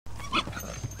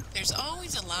There's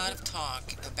always a lot of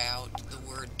talk about the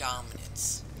word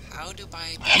dominance. How do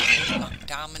I become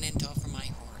dominant over my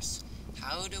horse?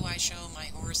 How do I show my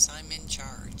horse I'm in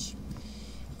charge?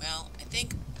 Well, I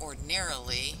think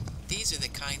ordinarily these are the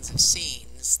kinds of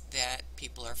scenes that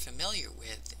people are familiar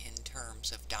with in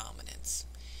terms of dominance.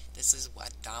 This is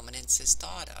what dominance is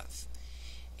thought of.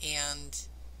 And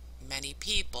many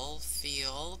people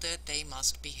feel that they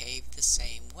must behave the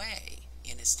same way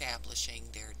in establishing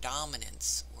their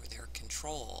dominance or their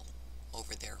control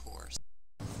over their horse.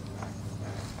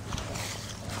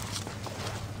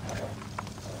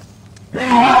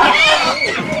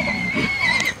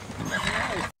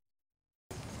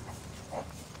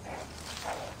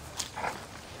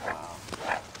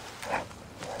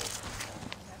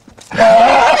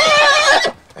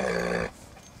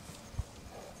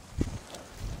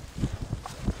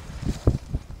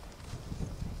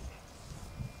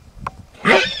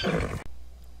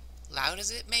 Loud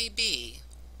as it may be,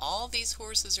 all these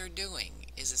horses are doing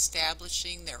is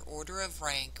establishing their order of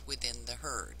rank within the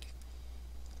herd.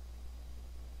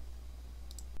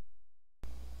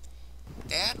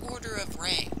 That order of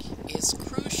rank is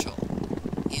crucial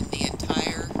in the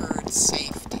entire herd's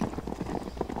safety.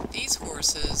 These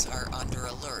horses are under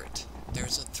alert.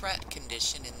 There's a threat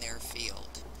condition in their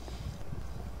field.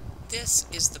 This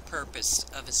is the purpose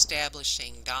of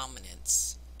establishing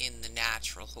dominance in the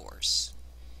natural horse.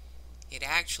 It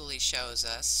actually shows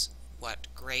us what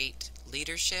great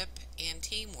leadership and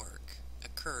teamwork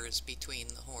occurs between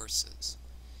the horses.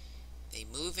 They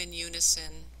move in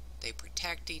unison, they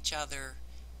protect each other,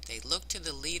 they look to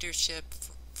the leadership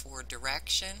for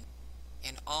direction,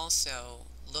 and also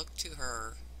look to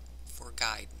her for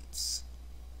guidance.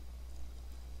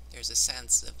 There's a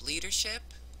sense of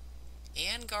leadership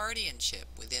and guardianship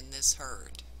within this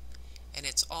herd, and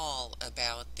it's all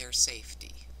about their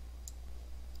safety.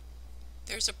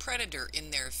 There's a predator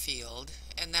in their field,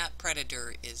 and that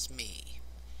predator is me.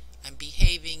 I'm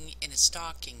behaving in a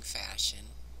stalking fashion,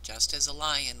 just as a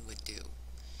lion would do.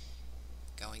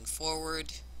 Going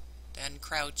forward, then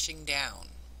crouching down.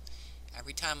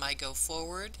 Every time I go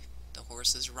forward, the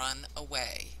horses run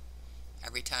away.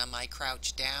 Every time I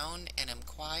crouch down and am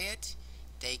quiet,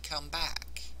 they come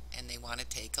back, and they want to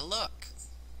take a look.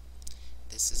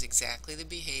 This is exactly the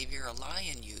behavior a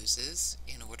lion uses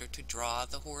in order to draw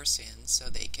the horse in so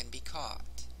they can be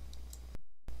caught.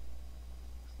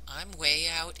 I'm way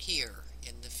out here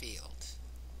in the field.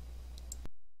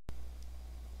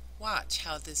 Watch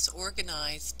how this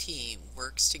organized team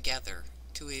works together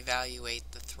to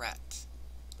evaluate the threat.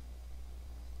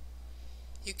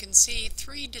 You can see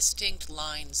three distinct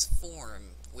lines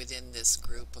form within this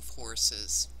group of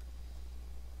horses.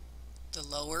 The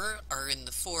lower are in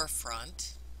the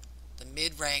forefront, the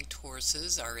mid-ranked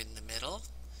horses are in the middle,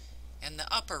 and the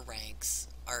upper ranks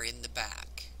are in the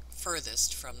back,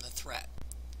 furthest from the threat.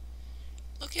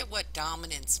 Look at what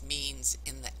dominance means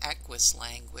in the Equus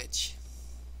language.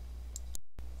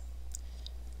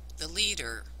 The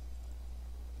leader,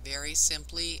 very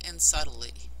simply and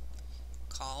subtly,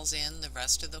 calls in the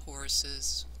rest of the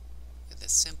horses with a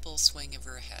simple swing of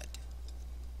her head.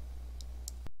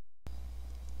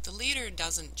 The leader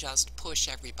doesn't just push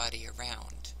everybody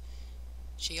around.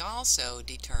 She also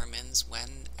determines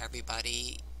when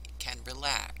everybody can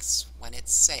relax, when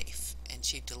it's safe, and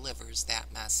she delivers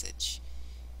that message.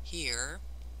 Here,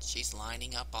 she's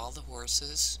lining up all the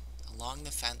horses along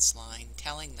the fence line,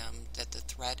 telling them that the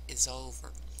threat is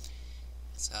over.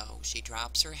 So she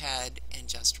drops her head and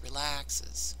just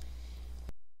relaxes.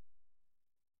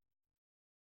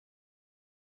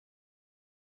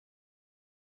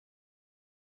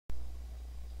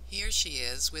 Here she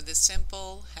is with a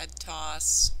simple head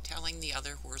toss, telling the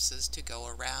other horses to go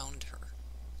around her.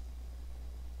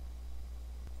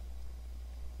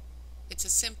 It's a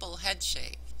simple head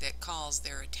shake that calls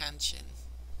their attention.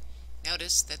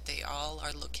 Notice that they all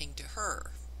are looking to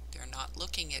her. They're not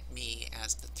looking at me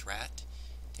as the threat.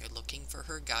 They're looking for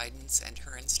her guidance and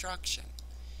her instruction.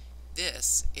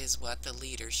 This is what the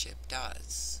leadership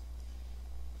does.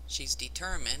 She's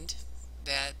determined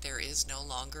that there is no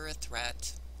longer a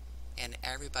threat and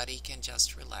everybody can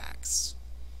just relax.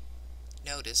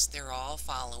 Notice they're all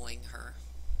following her.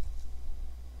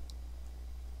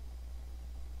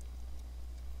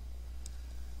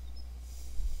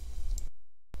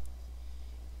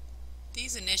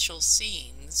 These initial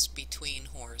scenes between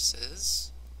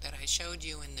horses that I showed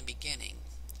you in the beginning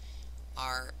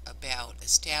are about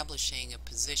establishing a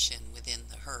position within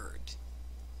the herd.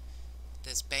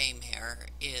 This bay mare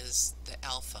is the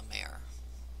alpha mare.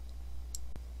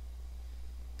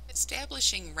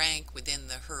 Establishing rank within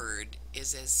the herd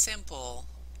is as simple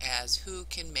as who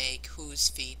can make whose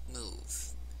feet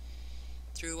move.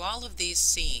 Through all of these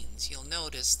scenes, you'll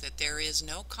notice that there is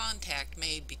no contact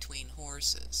made between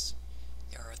horses.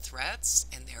 There are threats,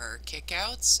 and there are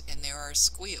kickouts, and there are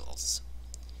squeals.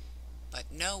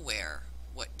 But nowhere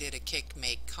did a kick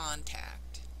make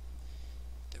contact.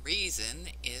 The reason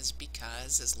is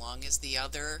because as long as the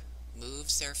other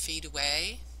moves their feet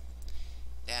away,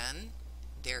 then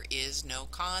there is no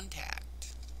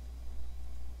contact.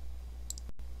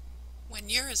 When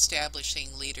you're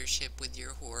establishing leadership with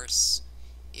your horse,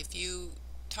 if you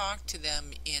talk to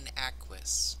them in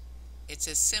Equus, it's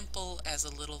as simple as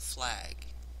a little flag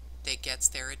that gets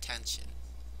their attention.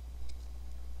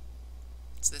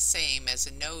 It's the same as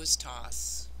a nose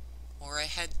toss or a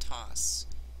head toss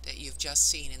that you've just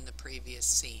seen in the previous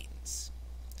scenes.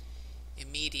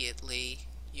 Immediately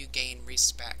you gain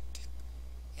respect,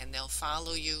 and they'll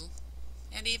follow you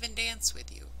and even dance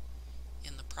with you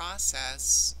in the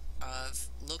process of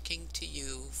looking to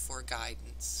you for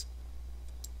guidance.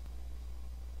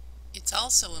 It's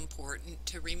also important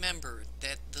to remember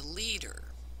that the leader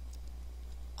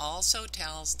also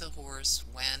tells the horse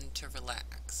when to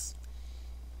relax.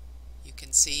 You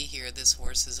can see here this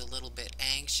horse is a little bit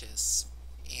anxious,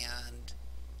 and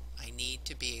I need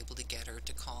to be able to get her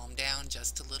to calm down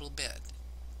just a little bit.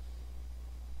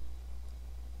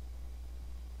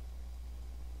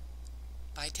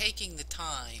 By taking the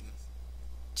time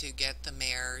to get the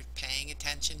mare paying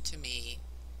attention to me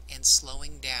and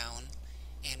slowing down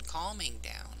and calming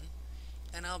down,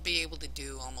 then I'll be able to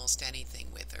do almost anything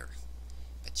with her.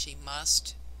 But she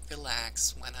must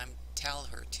relax when I tell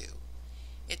her to.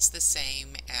 It's the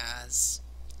same as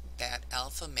that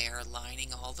alpha mare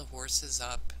lining all the horses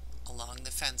up along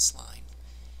the fence line.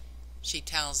 She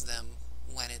tells them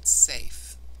when it's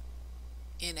safe.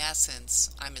 In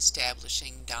essence, I'm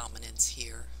establishing dominance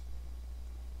here.